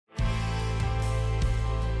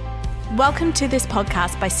Welcome to this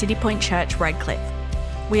podcast by City Point Church, Redcliffe.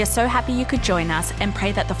 We are so happy you could join us and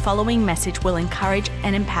pray that the following message will encourage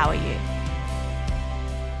and empower you.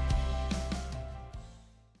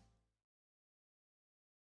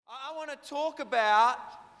 I want to talk about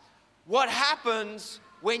what happens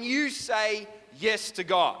when you say yes to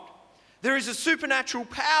God. There is a supernatural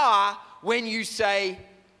power when you say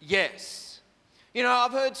yes. You know,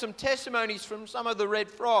 I've heard some testimonies from some of the Red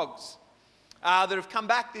Frogs that have come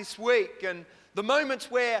back this week, and the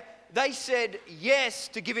moments where they said yes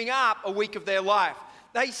to giving up a week of their life.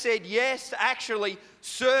 They said yes to actually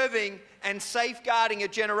serving and safeguarding a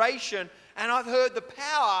generation, and I've heard the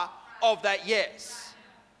power of that yes.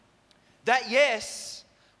 That yes,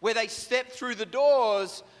 where they stepped through the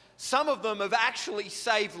doors, some of them have actually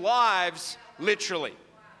saved lives, literally.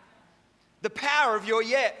 The power of your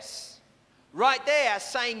yes. Right there,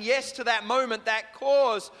 saying yes to that moment, that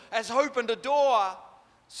cause has opened a door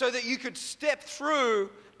so that you could step through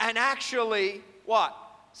and actually, what?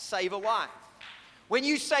 Save a life. When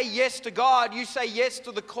you say yes to God, you say yes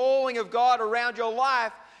to the calling of God around your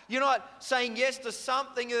life. You're not saying yes to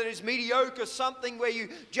something that is mediocre, something where you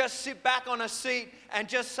just sit back on a seat and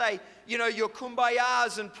just say, you know, your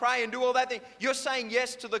kumbayas and pray and do all that thing. You're saying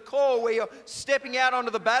yes to the call where you're stepping out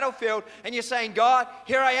onto the battlefield and you're saying, God,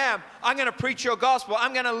 here I am. I'm going to preach your gospel.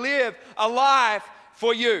 I'm going to live a life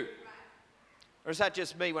for you. Or is that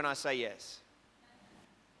just me when I say yes?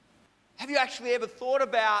 Have you actually ever thought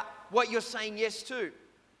about what you're saying yes to?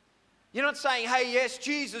 You're not saying, hey, yes,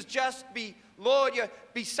 Jesus, just be Lord, you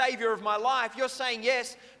be Savior of my life. You're saying,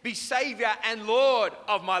 yes, be Savior and Lord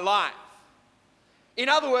of my life. In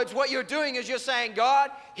other words, what you're doing is you're saying,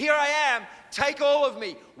 God, here I am. Take all of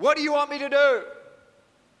me. What do you want me to do?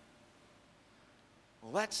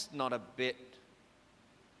 Well, that's not a bit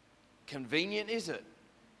convenient, is it?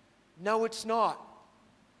 No, it's not.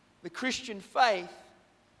 The Christian faith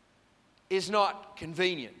is not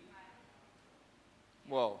convenient.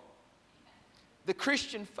 Well, the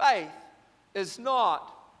Christian faith is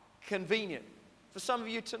not convenient. For some of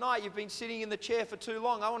you tonight, you've been sitting in the chair for too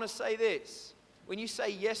long. I want to say this. When you say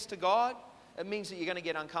yes to God, it means that you're going to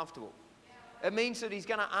get uncomfortable. It means that He's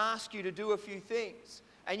going to ask you to do a few things.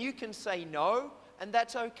 And you can say no, and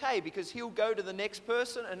that's okay, because He'll go to the next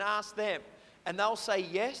person and ask them. And they'll say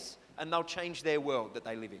yes, and they'll change their world that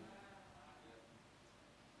they live in.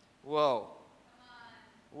 Whoa.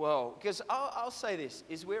 Whoa. Because I'll say this,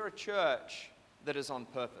 is we're a church that is on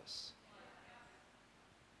purpose.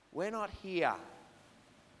 We're not here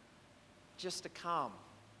just to come.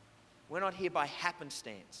 We're not here by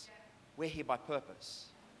happenstance. We're here by purpose.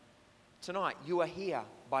 Tonight, you are here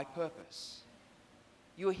by purpose.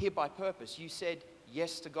 You are here by purpose. You said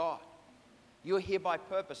yes to God. You are here by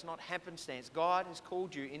purpose, not happenstance. God has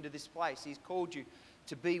called you into this place. He's called you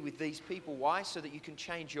to be with these people. Why? So that you can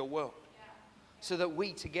change your world. So that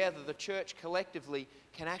we together, the church collectively,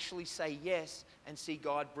 can actually say yes and see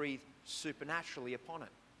God breathe supernaturally upon it.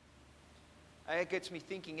 It gets me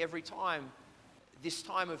thinking every time, this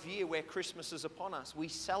time of year where Christmas is upon us, we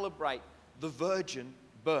celebrate the virgin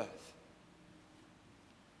birth.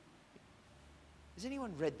 Has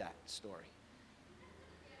anyone read that story?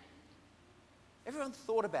 Everyone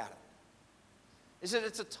thought about it. Is that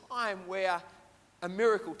it's a time where a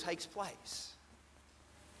miracle takes place.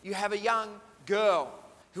 You have a young girl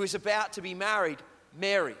who is about to be married,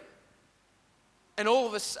 Mary. And all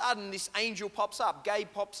of a sudden, this angel pops up, Gabe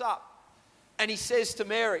pops up. And he says to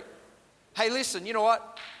Mary, hey, listen, you know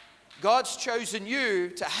what? God's chosen you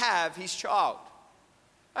to have his child.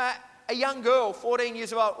 A young girl, 14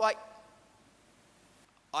 years old, like,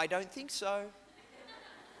 I don't think so.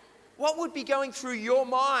 What would be going through your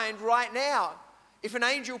mind right now if an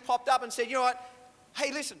angel popped up and said, you know what?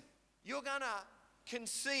 Hey, listen, you're going to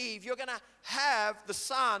conceive, you're going to have the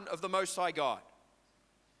Son of the Most High God.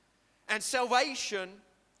 And salvation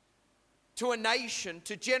to a nation,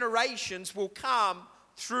 to generations, will come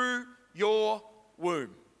through your womb.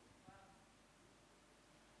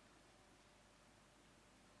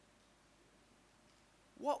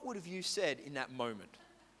 What would have you said in that moment?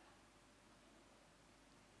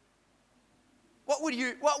 What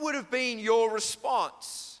would have been your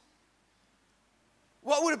response?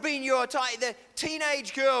 What would have been the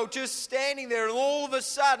teenage girl just standing there, and all of a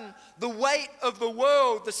sudden, the weight of the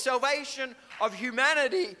world, the salvation of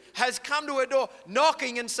humanity has come to her door,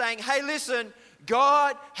 knocking and saying, hey, listen,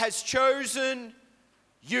 God has chosen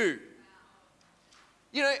you.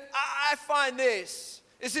 You know, I find this,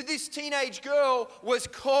 is that this teenage girl was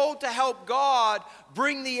called to help God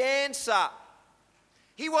bring the answer.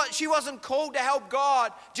 She wasn't called to help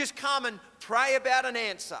God just come and pray about an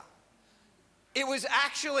answer. It was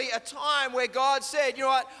actually a time where God said, you know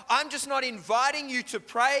what, I'm just not inviting you to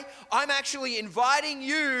pray. I'm actually inviting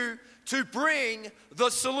you to bring the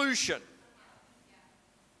solution.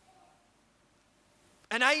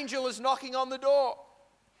 An angel is knocking on the door.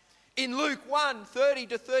 In Luke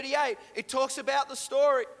 1:30-38, it talks about the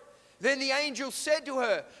story. Then the angel said to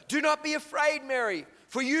her, "Do not be afraid, Mary,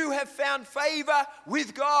 for you have found favor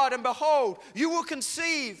with God, and behold, you will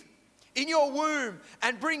conceive in your womb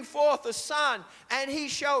and bring forth a son, and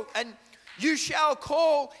you shall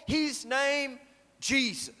call his name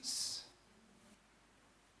Jesus."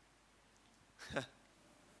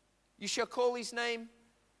 You shall call his name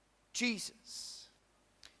Jesus.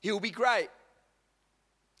 He will be great,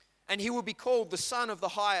 and he will be called the Son of the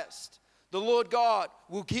Highest. The Lord God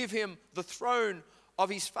will give him the throne of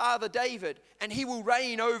his father David, and he will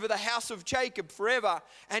reign over the house of Jacob forever,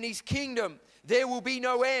 and his kingdom there will be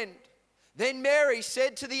no end. Then Mary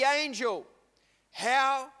said to the angel,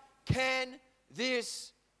 "How can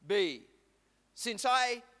this be, since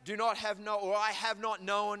I have not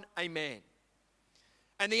known a man?"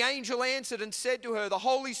 And the angel answered and said to her, "The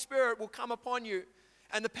Holy Spirit will come upon you,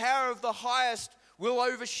 and the power of the Highest will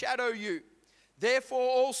overshadow you. Therefore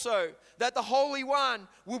also that the Holy One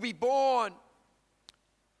will be born,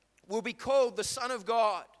 will be called the Son of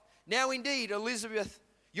God. Now indeed, Elizabeth,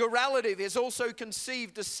 your relative, has also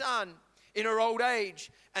conceived a son in her old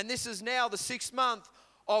age, and this is now the 6th month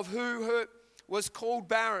of who was called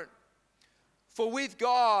barren. For with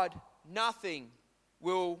God, nothing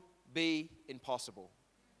will be impossible."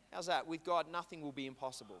 How's that? With God, nothing will be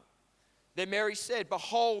impossible. Then Mary said,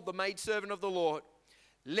 "Behold, the maidservant of the Lord,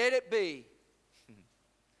 let it be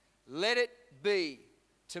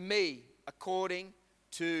to me according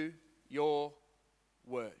to your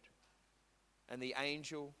word." And the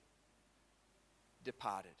angel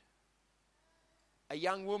departed. A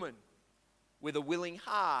young woman with a willing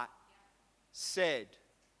heart said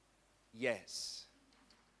yes.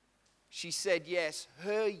 She said yes.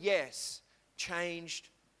 Her yes changed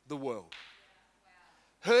the world.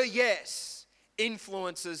 Her yes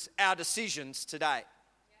influences our decisions today.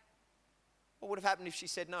 What would have happened if she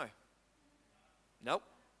said no? Nope.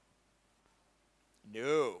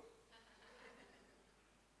 No.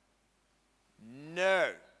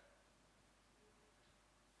 No.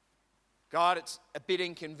 God, it's a bit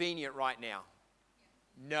inconvenient right now.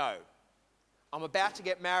 No. I'm about to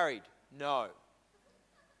get married. No.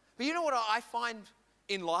 But you know what I find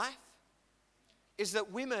in life? Is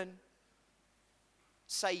that women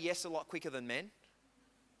say yes a lot quicker than men.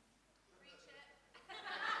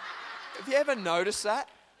 Have you ever noticed that?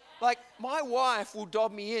 Like, my wife will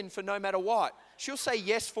dob me in for no matter what. She'll say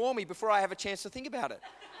yes for me before I have a chance to think about it.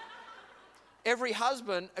 Every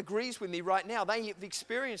husband agrees with me right now. They've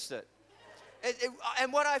experienced it.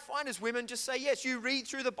 And what I find is women just say yes. You read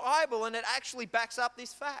through the Bible and it actually backs up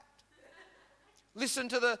this fact. Listen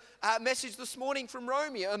to the message this morning from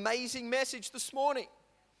Romeo. Amazing message this morning.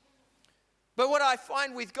 But what I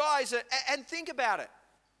find with guys, and think about it.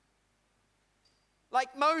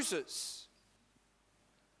 Like Moses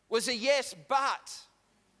was a yes, but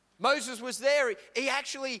Moses was there. He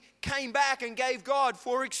actually came back and gave God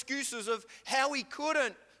 4 excuses of how he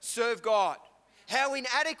couldn't serve God, how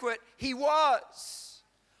inadequate he was.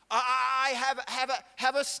 I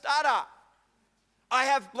have a stutter. I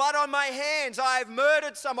have blood on my hands. I have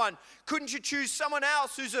murdered someone. Couldn't you choose someone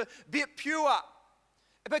else who's a bit pure?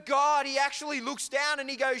 But God, he actually looks down and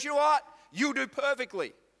he goes, you know what? You'll do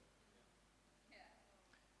perfectly.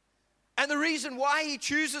 And the reason why he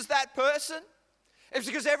chooses that person is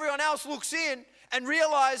because everyone else looks in and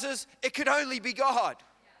realizes it could only be God.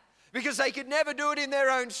 Because they could never do it in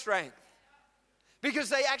their own strength. Because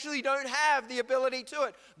they actually don't have the ability to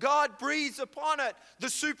it. God breathes upon it,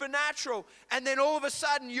 the supernatural, and then all of a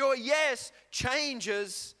sudden your yes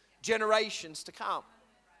changes generations to come.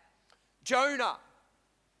 Jonah.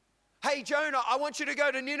 Hey, Jonah, I want you to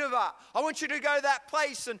go to Nineveh. I want you to go to that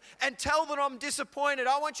place and tell them I'm disappointed.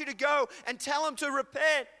 I want you to go and tell them to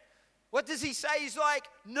repent. What does he say? He's like,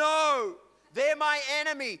 no, they're my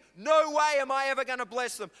enemy. No way am I ever going to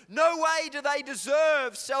bless them. No way do they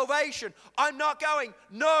deserve salvation. I'm not going.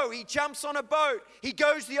 No, he jumps on a boat. He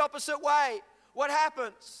goes the opposite way. What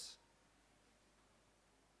happens?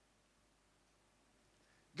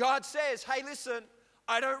 God says, hey, listen,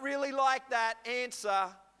 I don't really like that answer.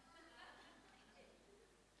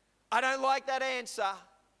 I don't like that answer.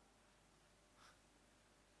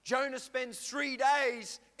 Jonah spends 3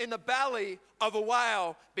 days in the belly of a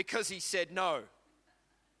whale because he said no.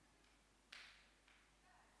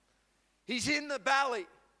 He's in the belly.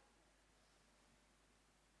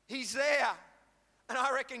 He's there And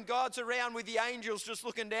I reckon God's around with the angels just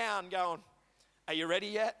looking down going, are you ready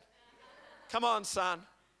yet? Come on, son.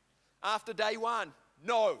 After day one,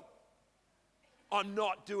 no, I'm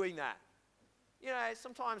not doing that. You know,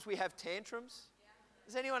 sometimes we have tantrums.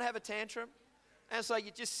 Does anyone have a tantrum? And so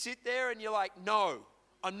you just sit there and you're like, no,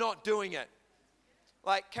 I'm not doing it.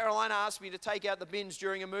 Like Carolina asked me to take out the bins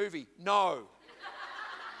during a movie. No.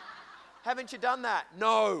 Haven't you done that?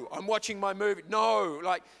 No, I'm watching my movie. No.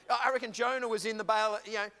 Like, I reckon Jonah was in the bail,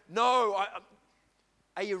 you know, no.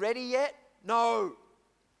 Are you ready yet? No.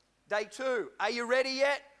 Day 2, are you ready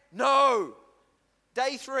yet? No.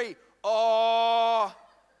 Day 3, oh,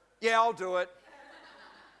 yeah, I'll do it.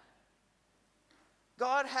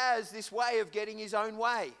 God has this way of getting his own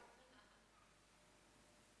way.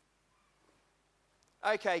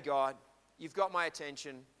 Okay, God, you've got my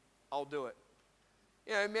attention. I'll do it.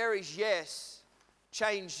 You know, Mary's yes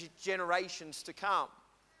changed generations to come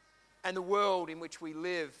and the world in which we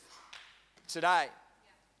live today.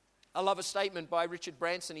 I love a statement by Richard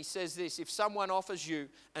Branson. He says this: if someone offers you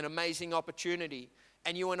an amazing opportunity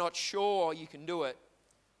and you are not sure you can do it,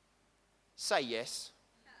 say yes,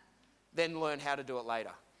 then learn how to do it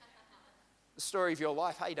later. The story of your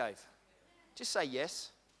life, hey Dave, just say yes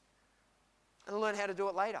and learn how to do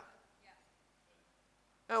it later.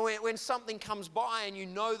 And when something comes by and you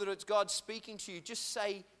know that it's God speaking to you, just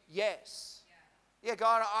say yes. Yeah,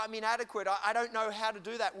 God, I'm inadequate. I don't know how to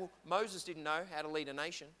do that. Well, Moses didn't know how to lead a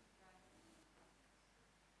nation.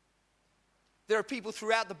 There are people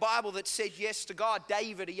throughout the Bible that said yes to God.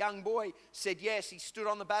 David, a young boy, said yes. He stood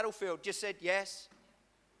on the battlefield, just said yes.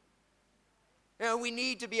 You know, we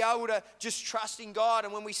need to be able to just trust in God,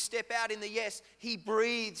 and when we step out in the yes, he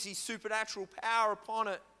breathes his supernatural power upon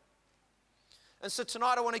it. And so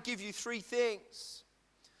tonight I want to give you 3 things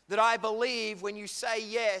that I believe when you say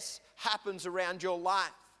yes happens around your life.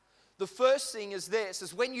 The first thing is this,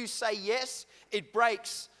 is when you say yes, it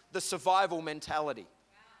breaks the survival mentality.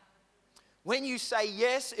 When you say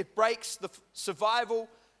yes, it breaks the survival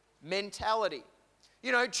mentality.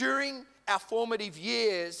 You know, during our formative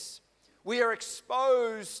years, we are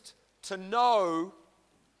exposed to no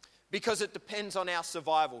because it depends on our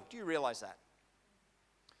survival. Do you realize that?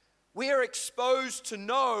 We are exposed to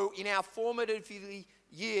no in our formative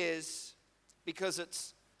years because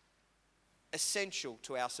it's essential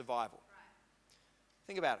to our survival.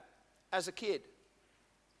 Think about it. As a kid,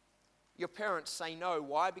 your parents say no.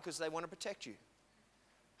 Why? Because they want to protect you.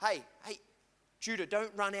 Hey, Judah,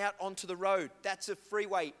 don't run out onto the road. That's a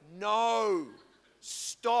freeway. No.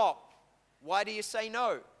 Stop. Why do you say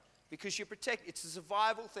no? Because you protect. It's a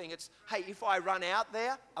survival thing. It's, hey, if I run out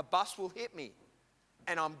there, a bus will hit me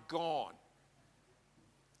and I'm gone.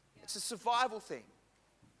 It's a survival thing.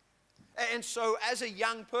 And so as a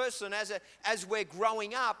young person, as we're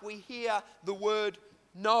growing up, we hear the word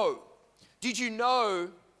no. Did you know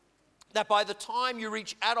that by the time you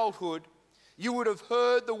reach adulthood, you would have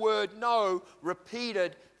heard the word no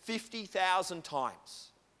repeated 50,000 times?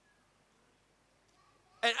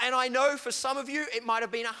 And I know for some of you, it might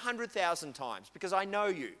have been 100,000 times because I know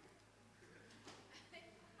you.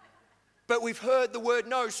 But we've heard the word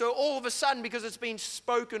no. So all of a sudden, because it's been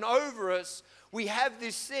spoken over us, we have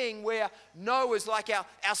this thing where no is like our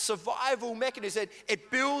survival mechanism. It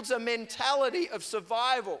builds a mentality of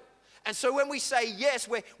survival. And so when we say yes,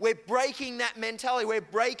 we're breaking that mentality. We're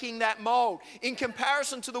breaking that mold. In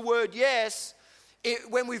comparison to the word yes,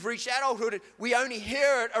 when we've reached adulthood, we only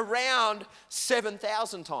hear it around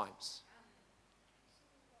 7,000 times.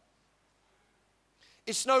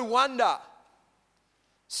 It's no wonder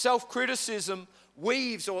self-criticism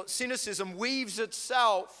weaves, or cynicism weaves its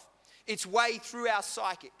way through our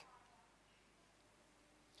psychic.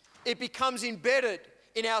 It becomes embedded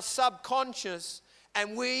in our subconscious,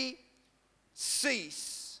 and we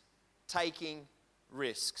cease taking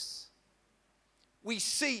risks. We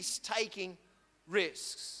cease taking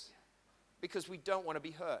risks because we don't want to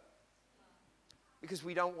be hurt, because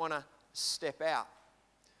we don't want to step out.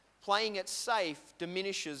 Playing it safe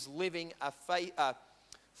diminishes living a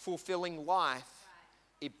fulfilling life.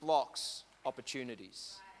 It blocks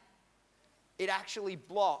opportunities. It actually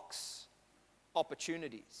blocks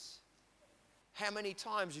opportunities. How many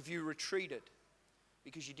times have you retreated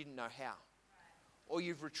because you didn't know how? Or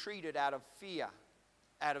you've retreated out of fear,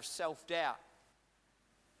 out of self-doubt,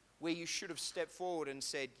 where you should have stepped forward and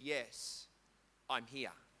said, yes, I'm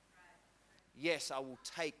here. Yes, I will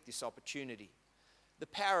take this opportunity. The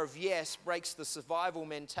power of yes breaks the survival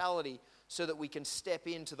mentality so that we can step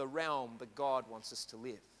into the realm that God wants us to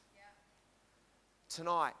live. Yeah.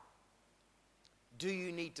 Tonight, do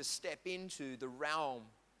you need to step into the realm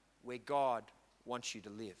where God wants you to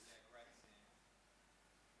live?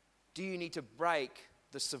 Do you need to break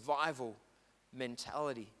the survival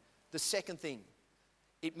mentality? The second thing,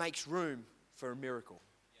 it makes room for a miracle.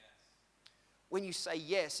 When you say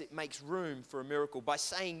yes, it makes room for a miracle. By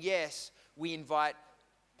saying yes, we invite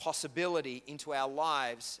possibility into our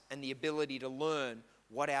lives and the ability to learn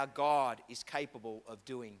what our God is capable of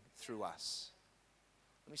doing through us.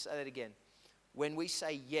 Let me say that again. When we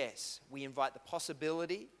say yes, we invite the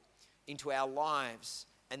possibility into our lives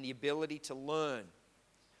and the ability to learn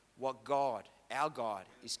what God, our God,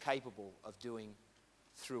 is capable of doing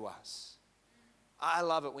through us. I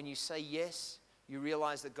love it when you say yes, you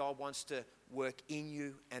realize that God wants to work in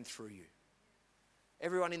you and through you.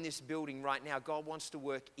 Everyone in this building right now, God wants to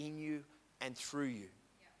work in you and through you.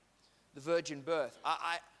 The virgin birth,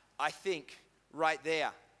 I think right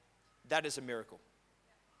there, that is a miracle.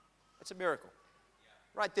 It's a miracle.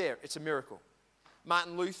 Right there, it's a miracle.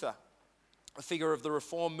 Martin Luther, a figure of the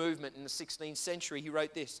Reform movement in the 16th century, he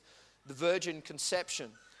wrote this: "The virgin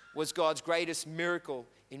conception was God's greatest miracle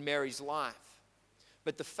in Mary's life.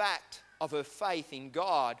 But the fact of her faith in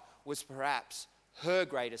God was perhaps her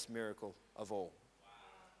greatest miracle of all."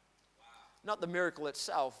 Not the miracle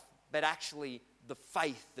itself, but actually the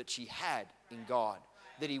faith that she had in God,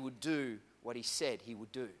 that he would do what he said he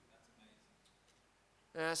would do.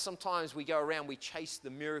 Sometimes we go around, we chase the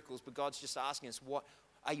miracles, but God's just asking us, what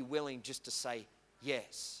are you willing just to say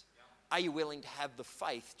yes? Are you willing to have the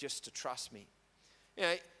faith just to trust me? You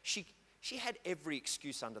know, she had every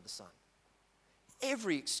excuse under the sun.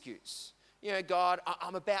 Every excuse. You know, God,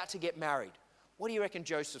 I'm about to get married. What do you reckon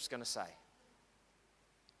Joseph's going to say?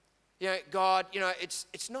 You know, God, you know,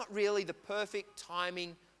 it's not really the perfect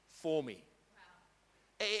timing for me.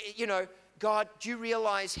 Wow. You know, God, do you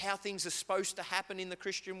realize how things are supposed to happen in the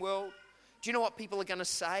Christian world? Do you know what people are going to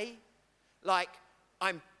say? Like,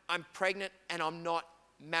 I'm pregnant and I'm not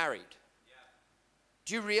married. Yeah.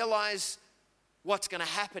 Do you realize what's going to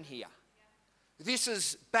happen here? Yeah. This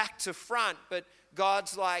is back to front, but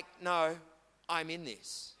God's like, no, I'm in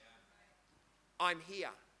this. Yeah. I'm here.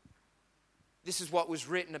 This is what was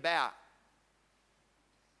written about.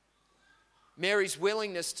 Mary's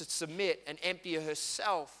willingness to submit and empty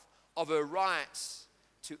herself of her rights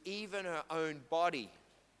to even her own body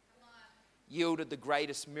yielded the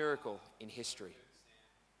greatest miracle in history.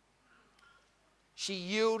 She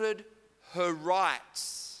yielded her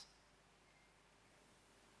rights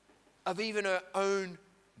of even her own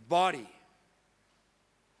body.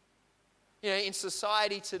 You know, in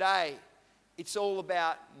society today, it's all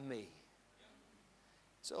about me.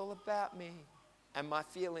 It's all about me and my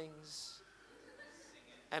feelings.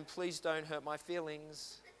 And please don't hurt my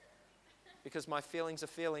feelings, because my feelings are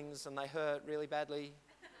feelings and they hurt really badly.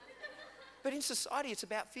 But in society, it's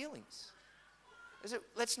about feelings.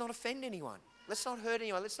 Let's not offend anyone. Let's not hurt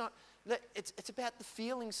anyone. It's about the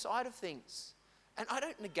feeling side of things. And I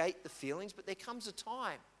don't negate the feelings, but there comes a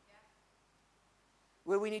time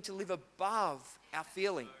where we need to live above our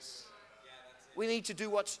feelings. We need to do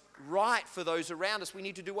what's right for those around us. We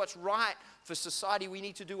need to do what's right for society. We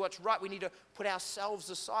need to do what's right. We need to put ourselves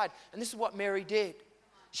aside. And this is what Mary did.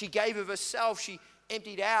 She gave of herself. She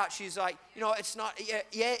emptied out. She's like, you know, it's not,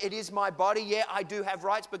 yeah, it is my body. Yeah, I do have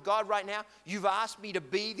rights. But God, right now, you've asked me to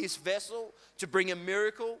be this vessel to bring a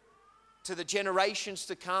miracle to the generations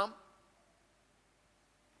to come.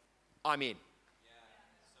 I'm in. Yeah,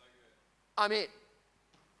 so good. I'm in.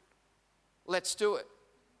 Let's do it.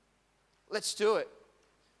 Let's do it.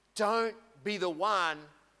 Don't be the one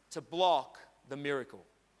to block the miracle.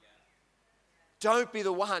 Don't be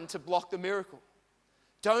the one to block the miracle.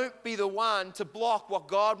 Don't be the one to block what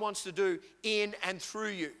God wants to do in and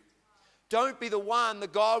through you. Don't be the one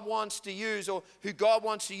that God wants to use, or who God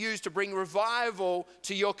wants to use to bring revival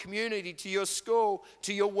to your community, to your school,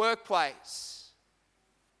 to your workplace.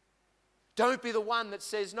 Don't be the one that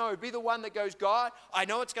says no. Be the one that goes, God, I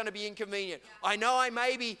know it's going to be inconvenient. I know I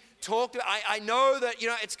maybe talk to, I know that, you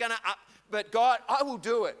know, it's going to, but God, I will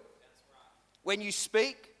do it. When you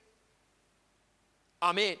speak,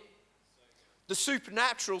 I'm in. The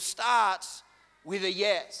supernatural starts with a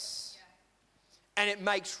yes. And it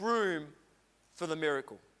makes room for the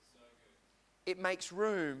miracle. It makes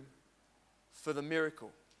room for the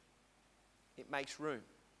miracle. It makes room.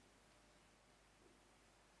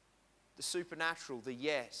 The supernatural, the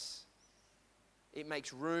yes, it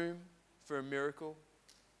makes room for a miracle,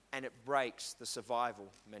 and it breaks the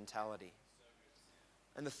survival mentality.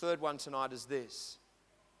 And the third one tonight is this,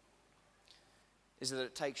 is that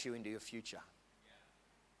it takes you into your future.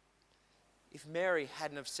 If Mary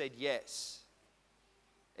hadn't have said yes,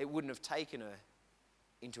 it wouldn't have taken her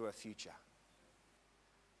into her future.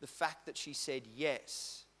 The fact that she said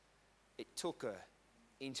yes, it took her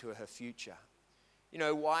into her future. You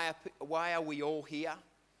know, why are we all here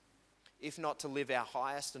if not to live our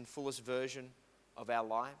highest and fullest version of our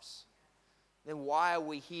lives? Then why are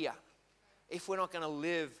we here if we're not going to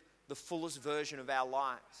live the fullest version of our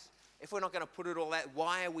lives? If we're not going to put it all out,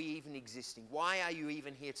 why are we even existing? Why are you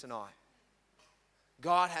even here tonight?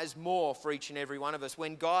 God has more for each and every one of us.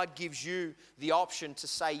 When God gives you the option to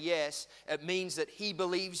say yes, it means that He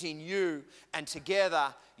believes in you, and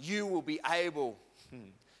together you will be able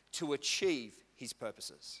to achieve His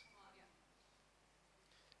purposes.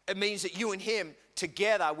 It means that you and Him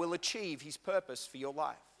together will achieve His purpose for your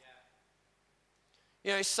life.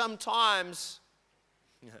 You know, sometimes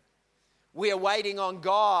we are waiting on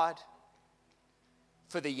God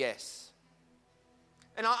for the yes.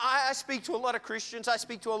 And I speak to a lot of Christians, I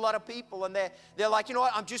speak to a lot of people, and they're like, you know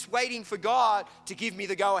what, I'm just waiting for God to give me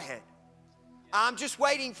the go-ahead. I'm just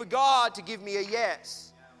waiting for God to give me a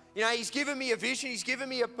yes. You know, He's given me a vision, He's given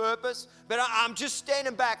me a purpose, but I'm just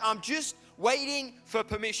standing back. I'm just waiting for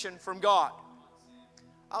permission from God.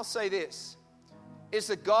 I'll say this, is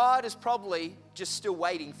that God is probably just still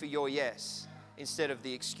waiting for your yes instead of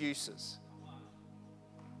the excuses.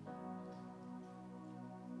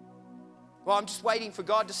 Well, I'm just waiting for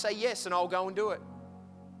God to say yes and I'll go and do it.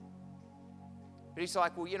 But He's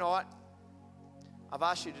like, well, you know what? I've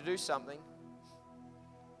asked you to do something.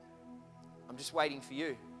 I'm just waiting for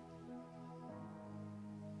you.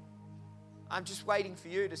 I'm just waiting for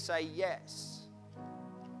you to say yes.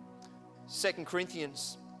 2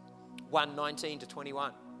 Corinthians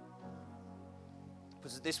 1:19-21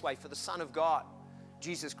 puts it this way, for the Son of God,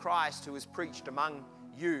 Jesus Christ, who was preached among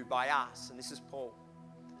you by us, and this is Paul,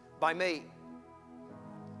 by me,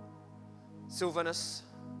 Silvanus,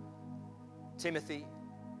 Timothy,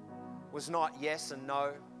 was not yes and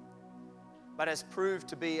no, but has proved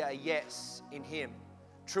to be a yes in Him,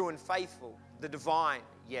 true and faithful, the divine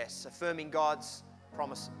yes, affirming God's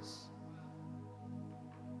promises.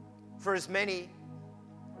 For as many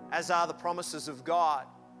as are the promises of God,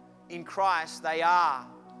 in Christ they are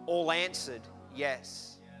all answered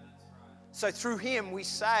yes. So through Him we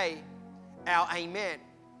say our amen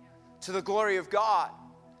to the glory of God.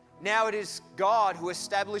 Now it is God who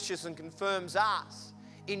establishes and confirms us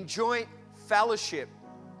in joint fellowship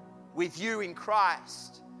with you in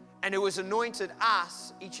Christ, and who has anointed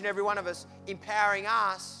us, each and every one of us, empowering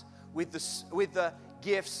us with the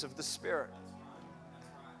gifts of the Spirit.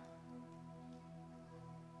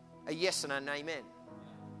 A yes and an amen.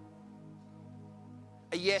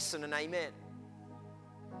 A yes and an amen.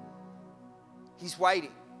 He's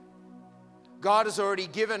waiting. God has already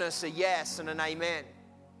given us a yes and an amen.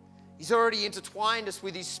 He's already intertwined us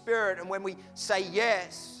with His Spirit, and when we say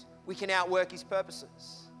yes, we can outwork His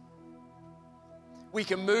purposes. We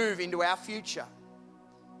can move into our future.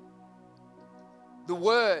 The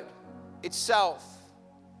Word itself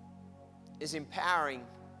is empowering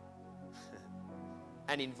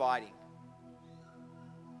and inviting.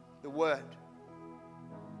 The Word.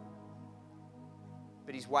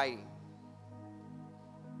 But He's waiting.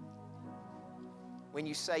 When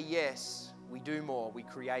you say yes, we do more, we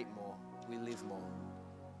create more, we live more.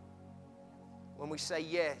 When we say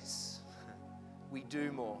yes, we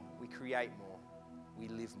do more, we create more, we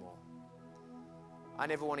live more. I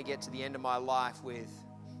never want to get to the end of my life with,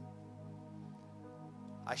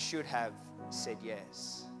 I should have said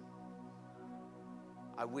yes.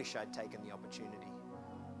 I wish I'd taken the opportunity.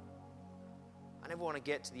 I never want to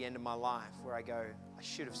get to the end of my life where I go, I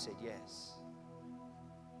should have said yes.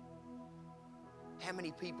 How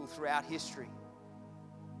many people throughout history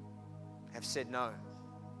have said no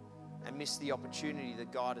and missed the opportunity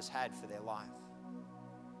that God has had for their life?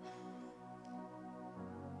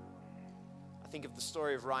 I think of the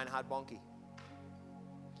story of Reinhard Bonnke.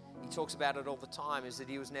 He talks about it all the time, is that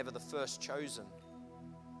he was never the first chosen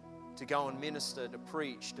to go and minister, to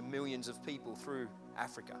preach to millions of people through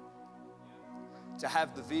Africa, to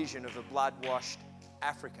have the vision of a blood-washed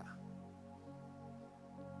Africa.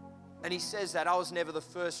 And he says that I was never the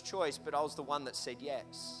first choice, but I was the one that said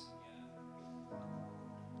yes.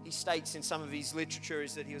 He states in some of his literature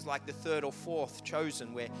is that he was like the third or fourth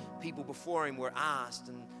chosen, where people before him were asked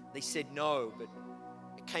and they said no, but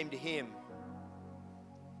it came to him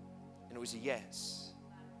and it was a yes.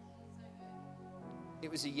 It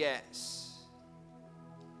was a yes.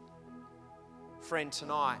 Friend,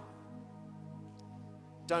 tonight,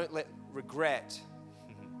 don't let regret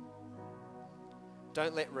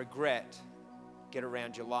get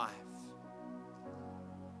around your life.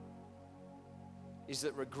 Is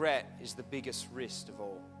that regret is the biggest risk of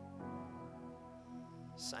all.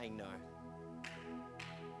 Saying no.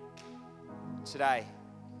 Today,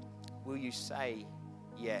 will you say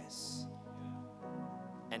yes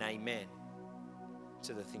and amen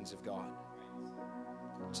to the things of God,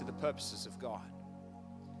 to the purposes of God?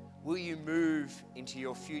 Will you move into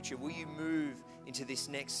your future? Will you move into this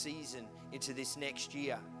next season, into this next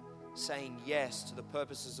year, saying yes to the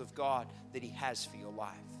purposes of God that He has for your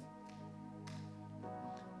life?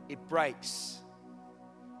 It breaks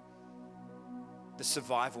the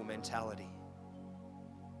survival mentality.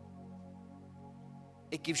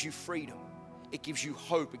 It gives you freedom. It gives you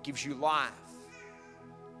hope. It gives you life.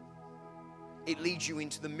 It leads you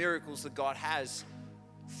into the miracles that God has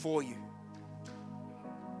for you.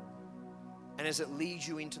 And as it leads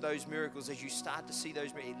you into those miracles, as you start to see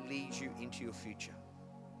those miracles, it leads you into your future.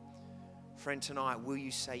 Friend, tonight, will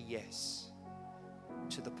you say yes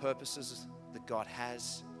to the purposes that God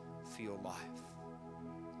has for your life?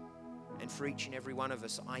 And for each and every one of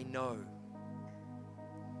us, I know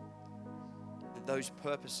that those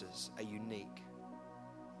purposes are unique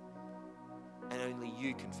and only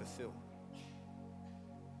you can fulfill.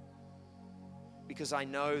 Because I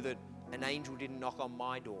know that an angel didn't knock on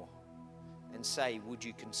my door and say, would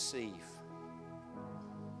you conceive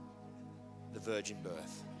the virgin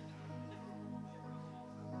birth?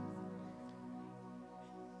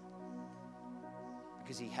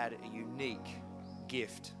 Because He had a unique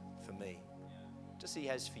gift for me, just as He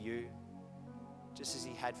has for you, just as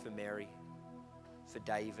He had for Mary, for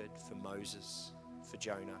David, for Moses, for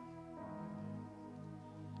Jonah.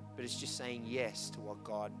 But it's just saying yes to what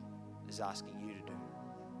God is asking you to do.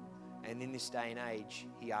 And in this day and age,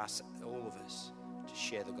 He asks all of us to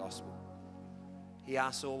share the gospel. He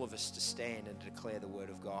asks all of us to stand and declare the word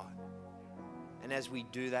of God. And as we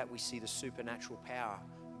do that, we see the supernatural power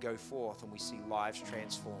go forth, and we see lives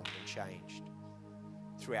transformed and changed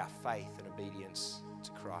through our faith and obedience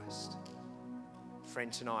to Christ.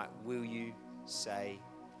 Friend, tonight, will you say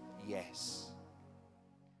yes?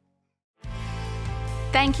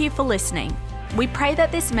 Thank you for listening. We pray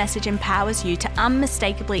that this message empowers you to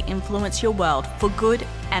unmistakably influence your world for good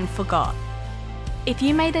and for God. If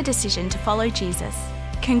you made a decision to follow Jesus,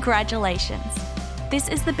 congratulations. This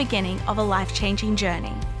is the beginning of a life-changing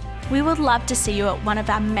journey. We would love to see you at one of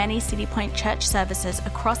our many City Point Church services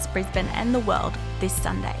across Brisbane and the world this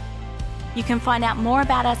Sunday. You can find out more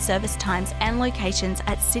about our service times and locations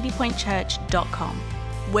at citypointchurch.com.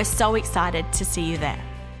 We're so excited to see you there.